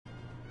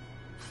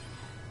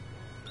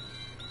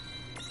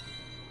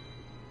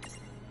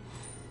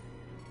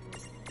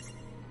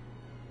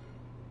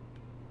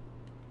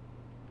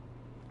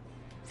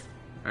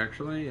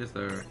Actually, is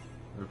there?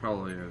 There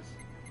probably is.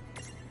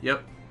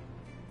 Yep.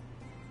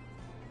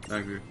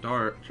 Dr.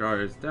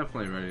 Jar is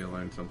definitely ready to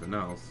learn something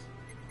else.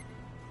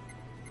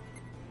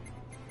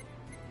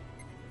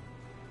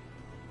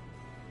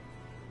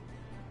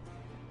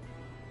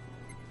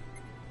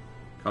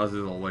 Causes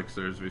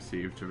elixirs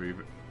received to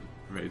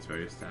raise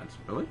various stats.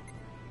 Really?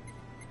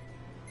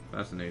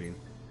 Fascinating.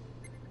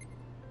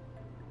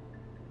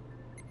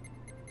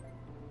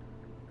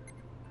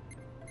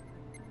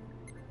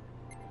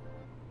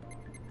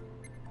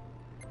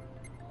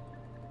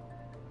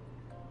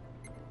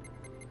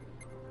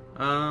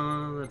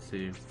 Let's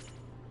see.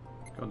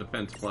 Go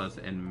defense plus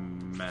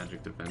and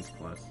magic defense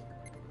plus.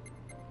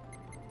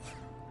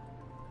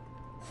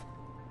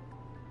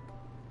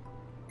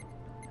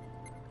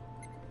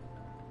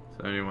 Is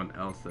there anyone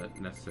else that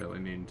necessarily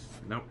needs...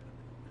 Nope.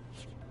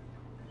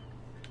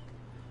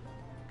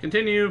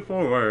 Continue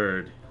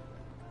forward.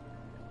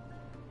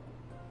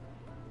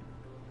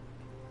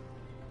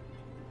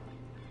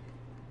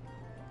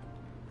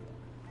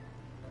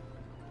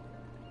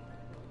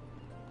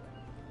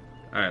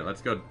 Alright,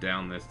 let's go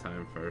down this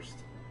time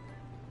first.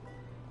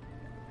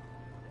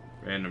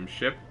 Random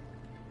ship.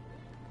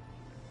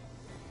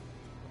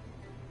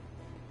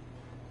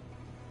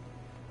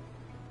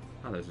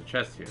 Oh, there's a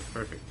chest here.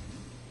 Perfect.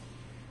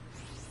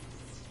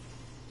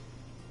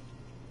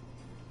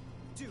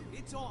 Dude,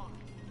 it's on.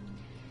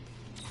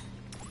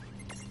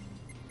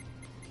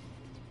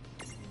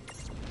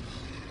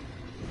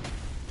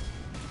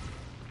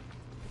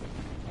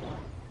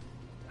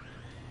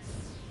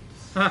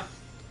 Ha!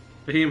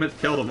 Behemoth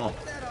killed them all.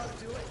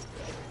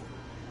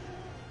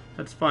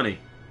 That's funny.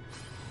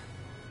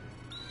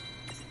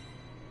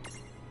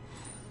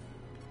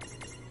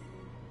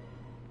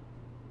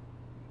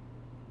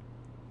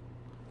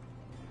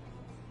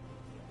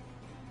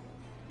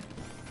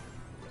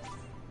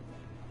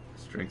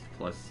 Strength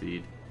plus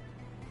seed.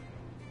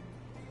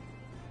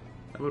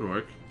 That would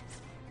work.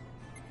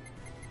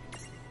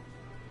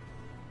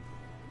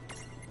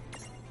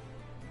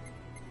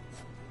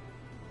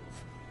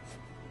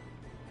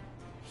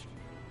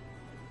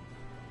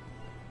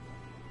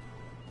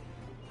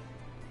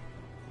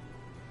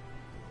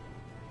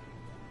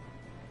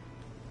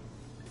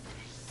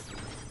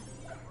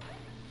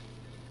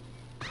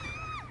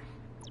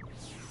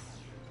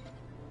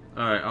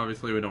 Alright,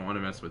 obviously we don't want to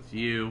mess with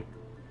you.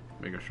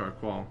 Make a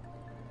shark wall.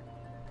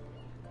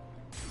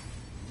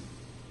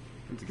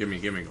 It's a gimme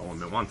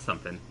golem. It wants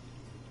something.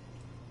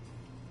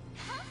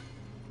 Huh?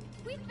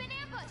 We've been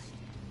ambushed.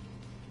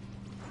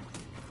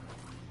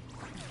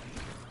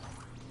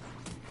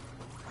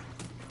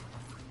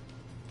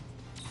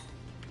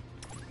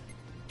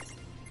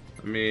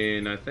 I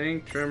mean, I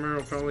think Tremor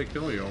will probably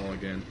kill you all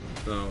again.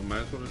 So,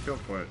 might as well just go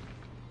for it.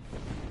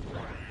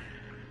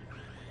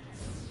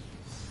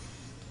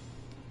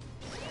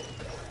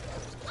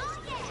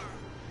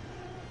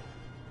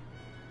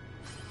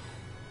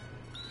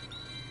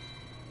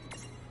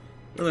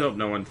 Really hope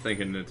no one's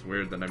thinking it's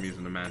weird that I'm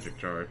using a magic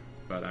jar,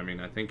 but I mean,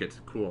 I think it's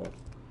cool.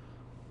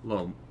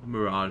 Little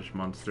mirage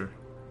monster.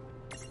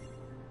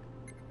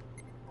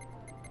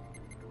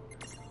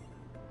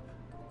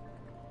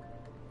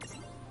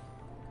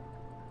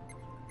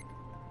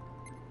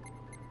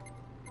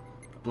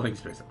 Blank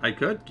space. I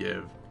could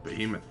give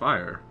Behemoth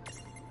fire.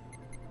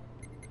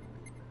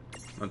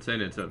 I'm not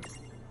saying it's a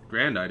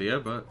grand idea,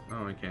 but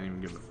oh, I can't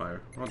even give it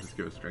fire. I'll just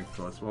give it strength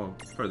plus. We'll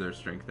further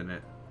strengthen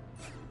it.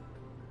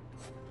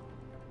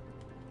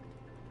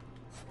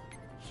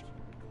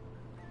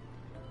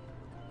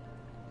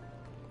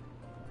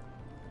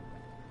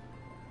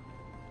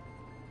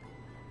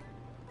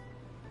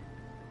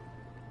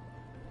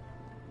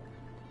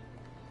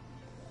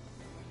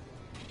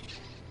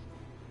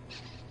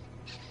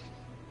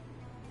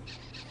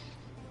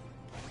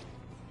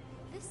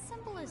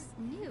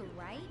 New,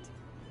 right?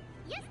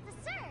 Yes,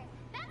 sir.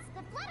 That's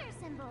the flutter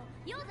symbol.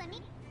 You're the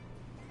me.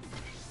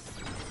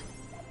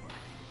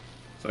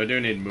 So I do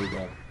need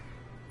Moogle.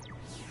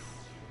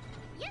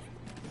 Yes.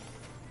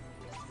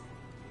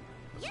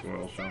 A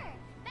swirl Yes, shell. sir.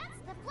 That's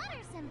the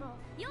flutter symbol.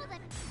 You're the.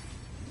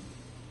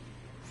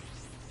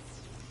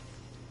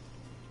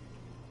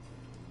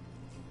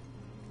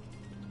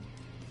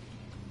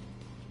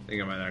 I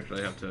think I might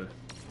actually have to.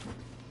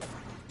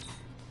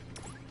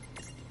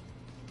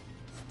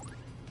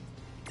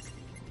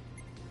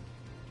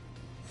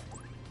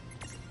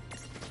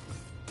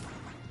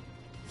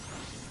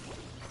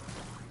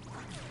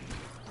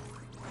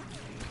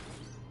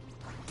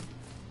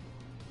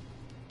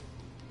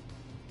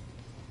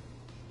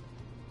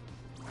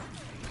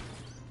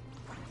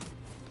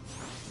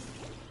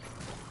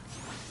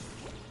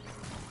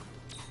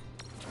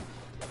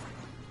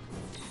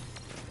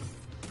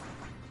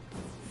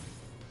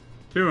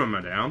 Two of them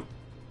are down.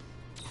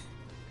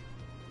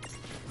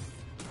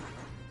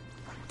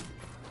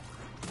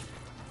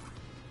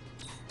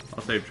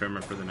 I'll save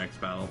Tremor for the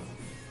next battle.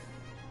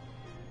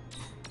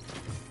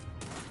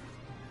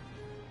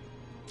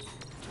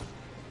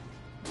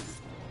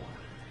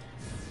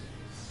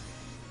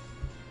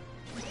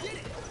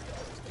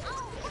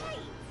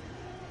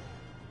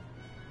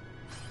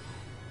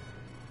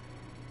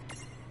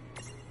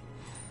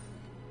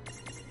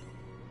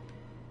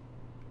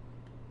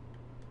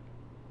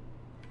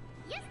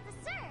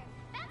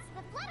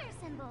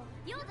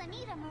 you'll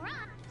need a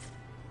mirage.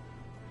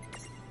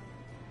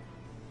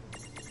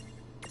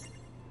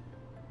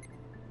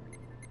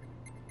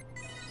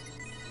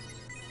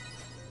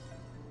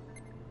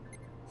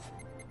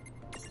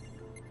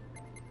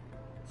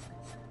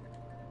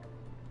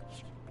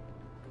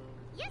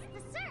 Yes,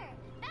 sir.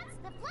 That's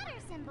the flutter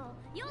symbol.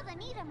 You'll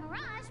need a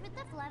mirage with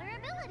the flutter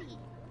ability.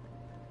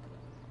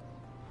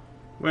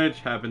 Which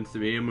happens to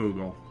be a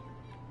Moogle.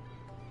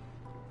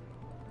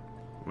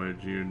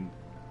 Would you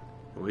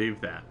believe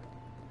that?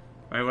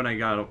 Right when I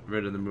got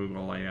rid of the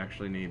Moogle, I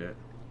actually need it.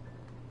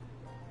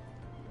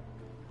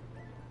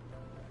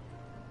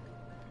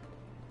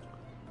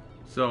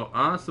 So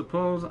I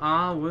suppose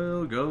I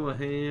will go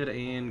ahead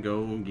and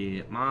go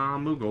get my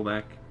Moogle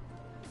back.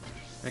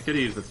 I could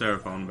use the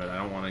Seraphone, but I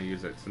don't want to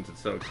use it since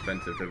it's so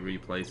expensive to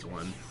replace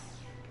one.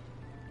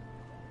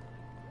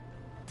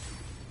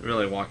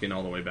 Really, walking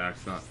all the way back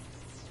is not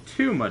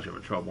too much of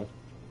a trouble.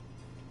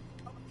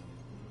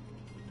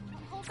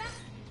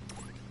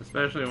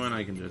 Especially when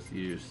I can just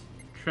use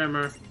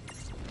Trimmer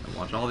and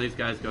watch all these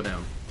guys go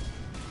down.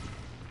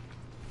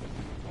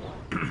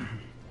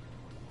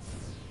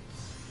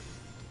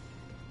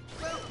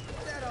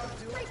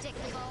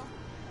 Predictable.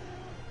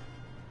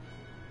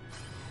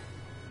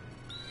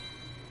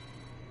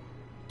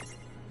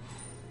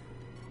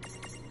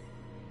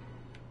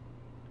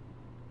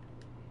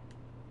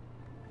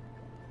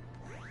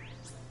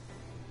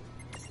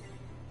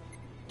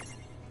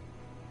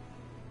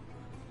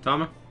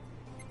 Tama,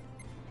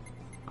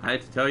 I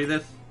hate to tell you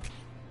this,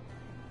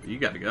 but you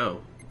gotta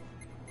go.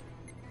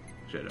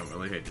 Actually, I don't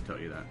really hate to tell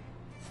you that.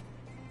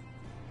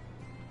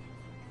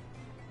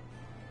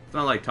 It's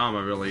not like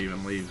Tama really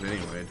even leaves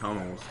anyway.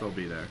 Tama will still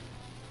be there.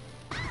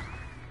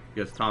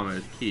 Because Tama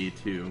is key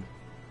to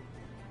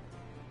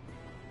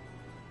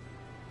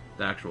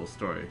the actual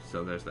story,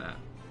 so there's that.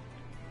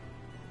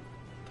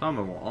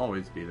 Tama will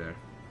always be there.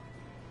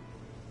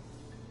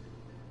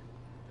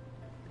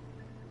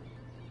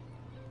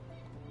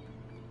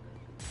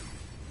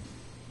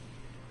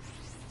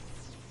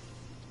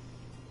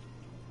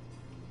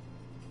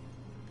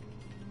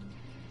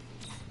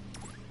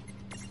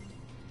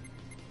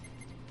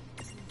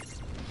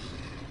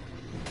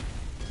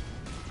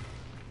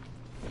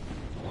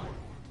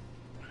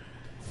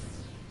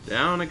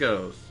 Down it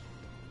goes.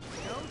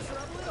 No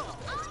trouble at all.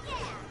 Oh,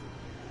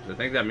 yeah. I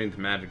think that means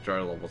Magic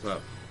Jar levels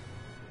up.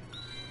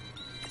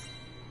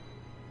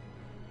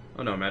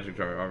 Oh no, Magic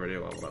Jar already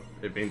leveled up.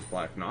 It means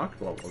Black Knock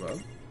leveled up.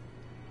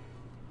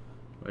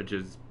 Which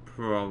is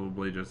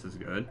probably just as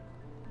good.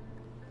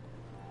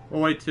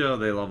 We'll wait till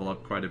they level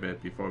up quite a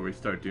bit before we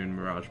start doing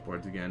Mirage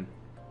boards again.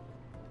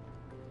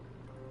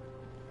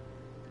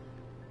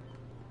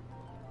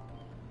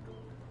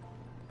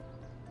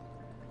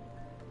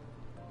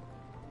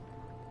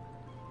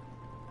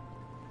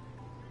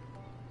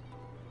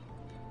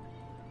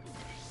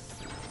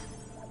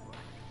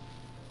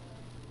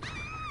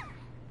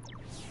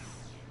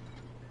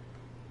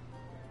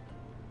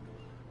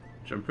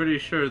 I'm pretty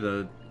sure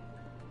the...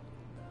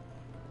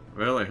 I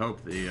really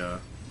hope the,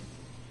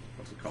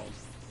 what's it called?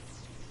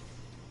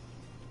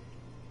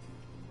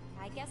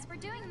 I guess we're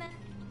doing this.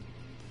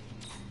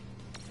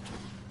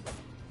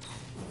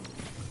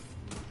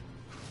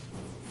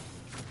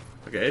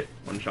 Okay,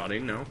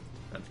 one-shotting, no.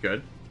 That's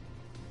good.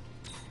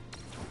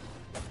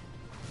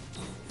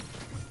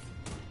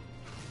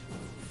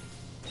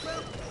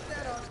 Well,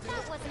 that ought to do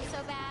That it. wasn't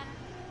so bad.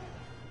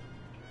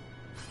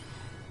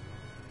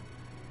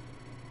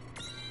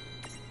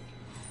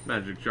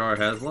 Magic Jar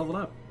has leveled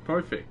up.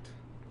 Perfect.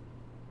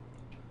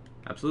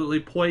 Absolutely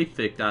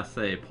perfect, I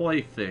say.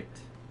 Perfect.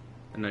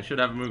 And I should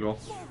have a Moogle.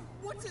 Whoa,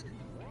 what's it?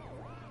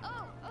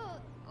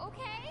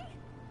 Okay.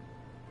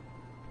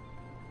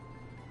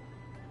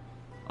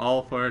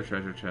 All for a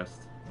treasure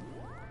chest.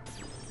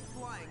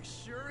 Flying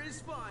sure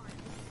is fun.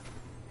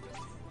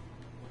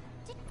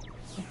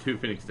 2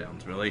 Phoenix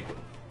Downs, really?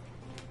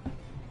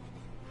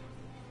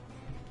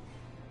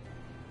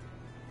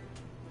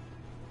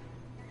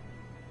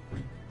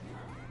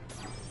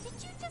 Did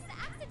you just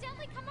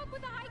accidentally come up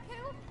with a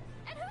haiku?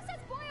 And who says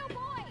boy oh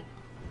boy?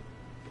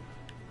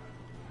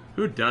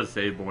 Who does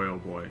say boy oh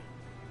boy?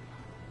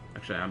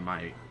 Actually, I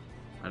might.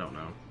 I don't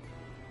know.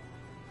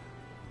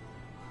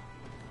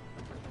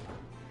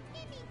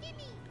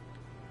 Gimme.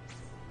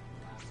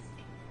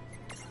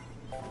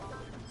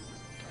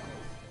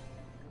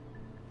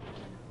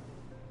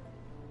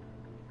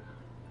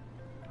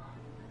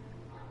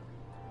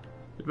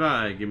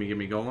 Goodbye,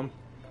 gimme golem.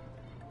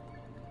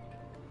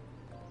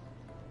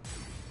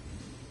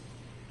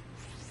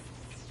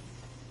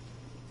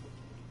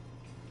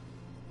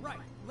 Right,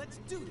 let's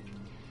do this.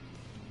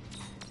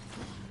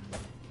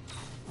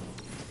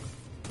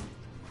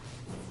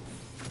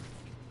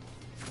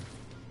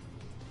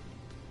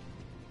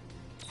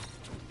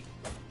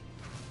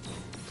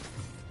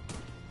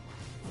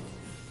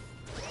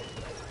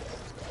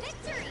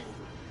 Victory!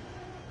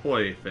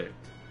 Perfect.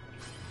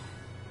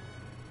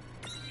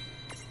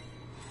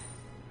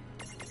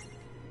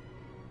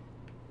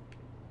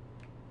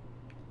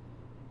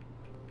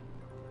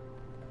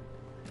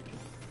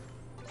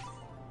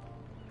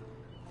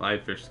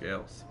 5 fish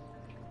scales.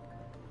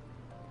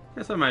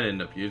 Guess I might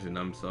end up using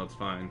them, so it's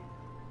fine.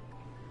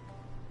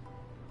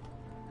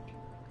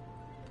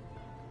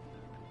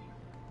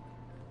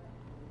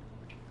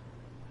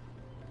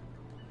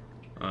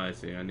 Oh, I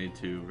see. I need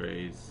to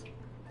raise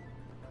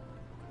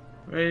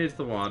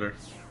the water.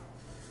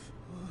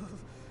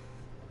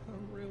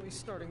 I'm really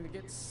starting to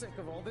get sick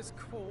of all this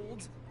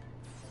cold.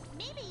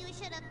 Maybe you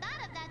should have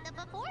thought of that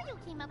before you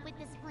came up with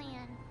this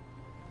plan.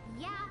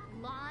 Yeah,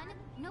 Lon.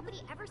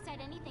 Nobody ever said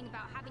anything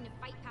about having to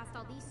fight past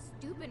all these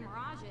stupid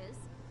mirages.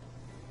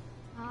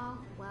 Oh,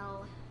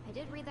 well, I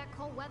did read that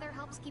cold weather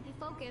helps keep you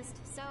focused,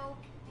 so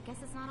I guess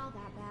it's not all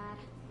that bad.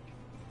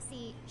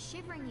 See,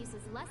 shivering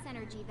uses less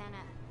energy than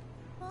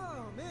a...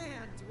 Oh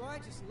man, do I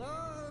just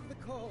love the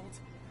cold.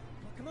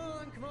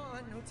 Well, come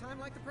on, no time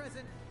like the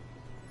present.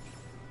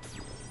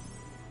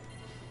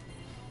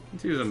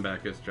 Let's use them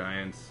back as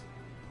giants.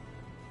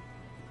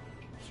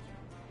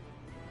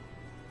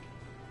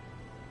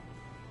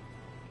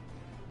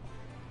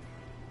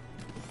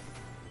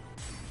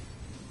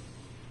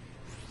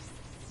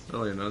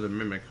 Really, another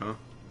mimic, huh?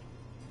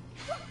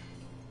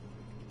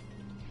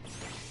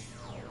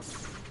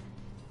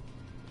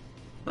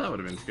 That would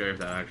have been scary if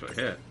that actually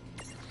hit.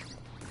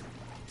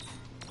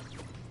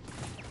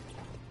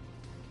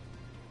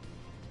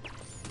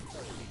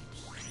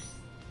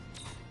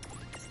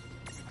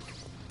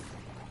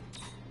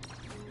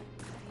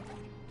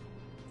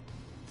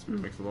 This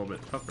mimic's a little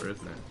bit tougher,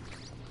 isn't it?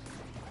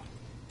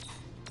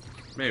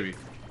 Maybe.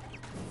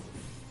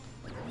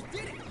 We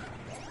did it!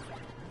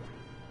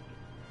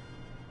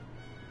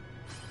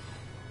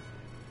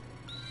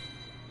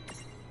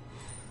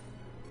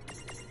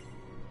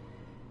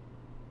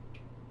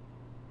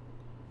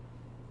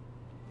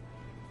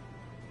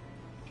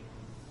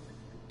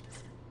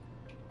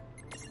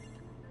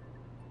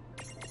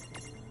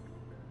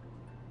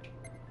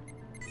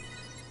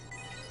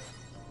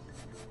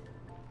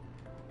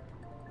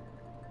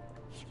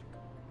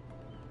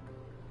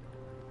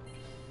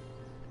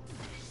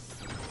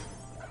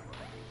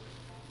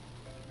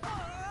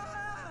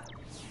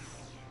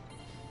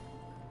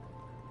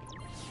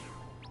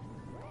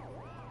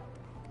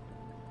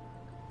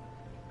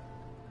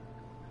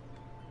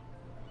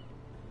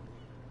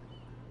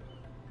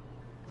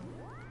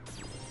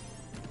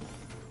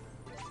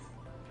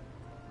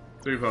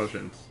 Three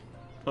potions.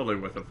 Totally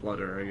with a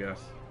flutter, I guess.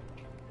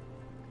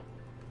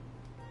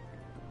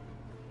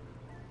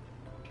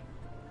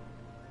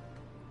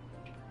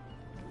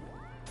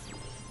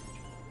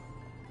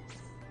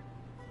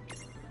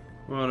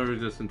 Water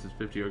resistance is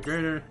 50 or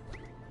greater.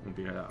 Won't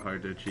be that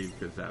hard to achieve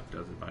because Zap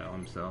does it by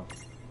himself.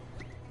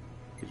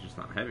 He's just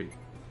not heavy.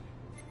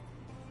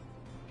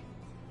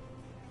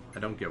 I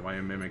don't get why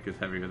a mimic is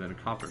heavier than a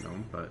copper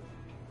gnome, but...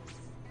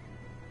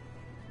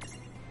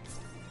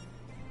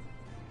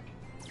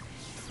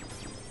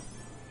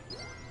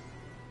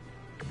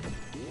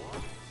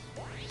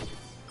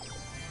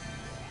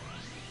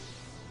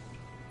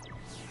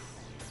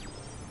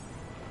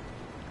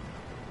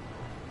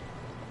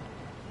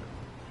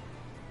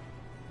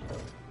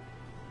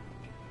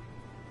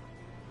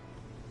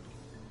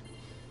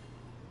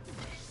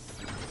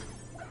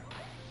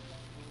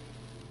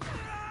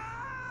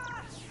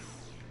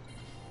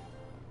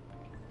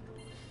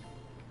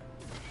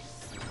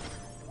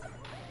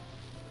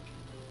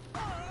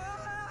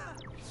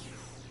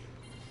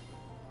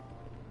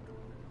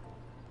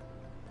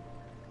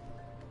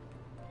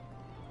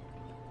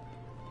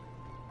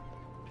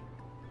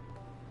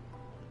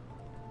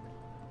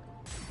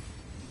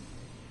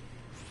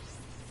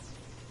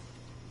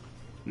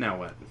 Now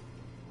what?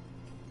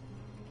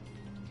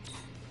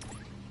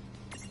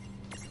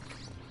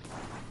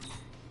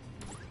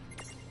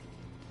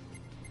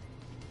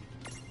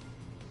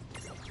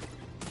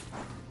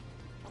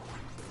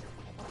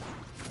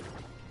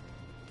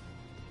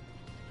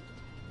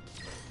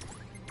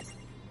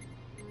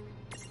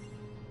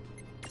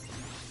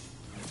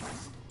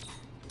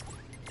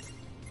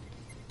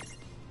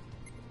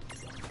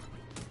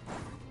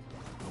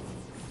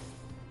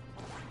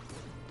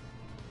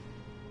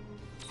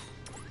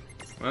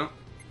 Well,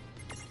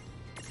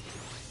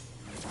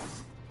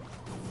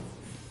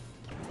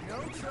 No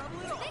trouble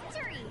at all.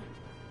 Victory!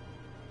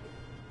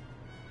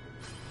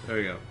 there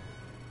we go.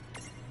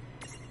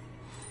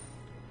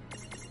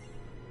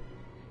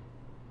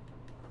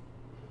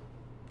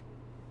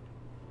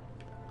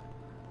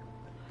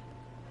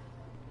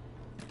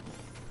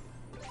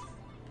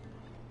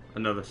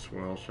 Another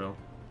swirl shell.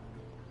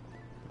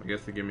 I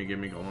guess the gimme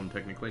golem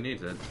technically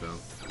needs it, so...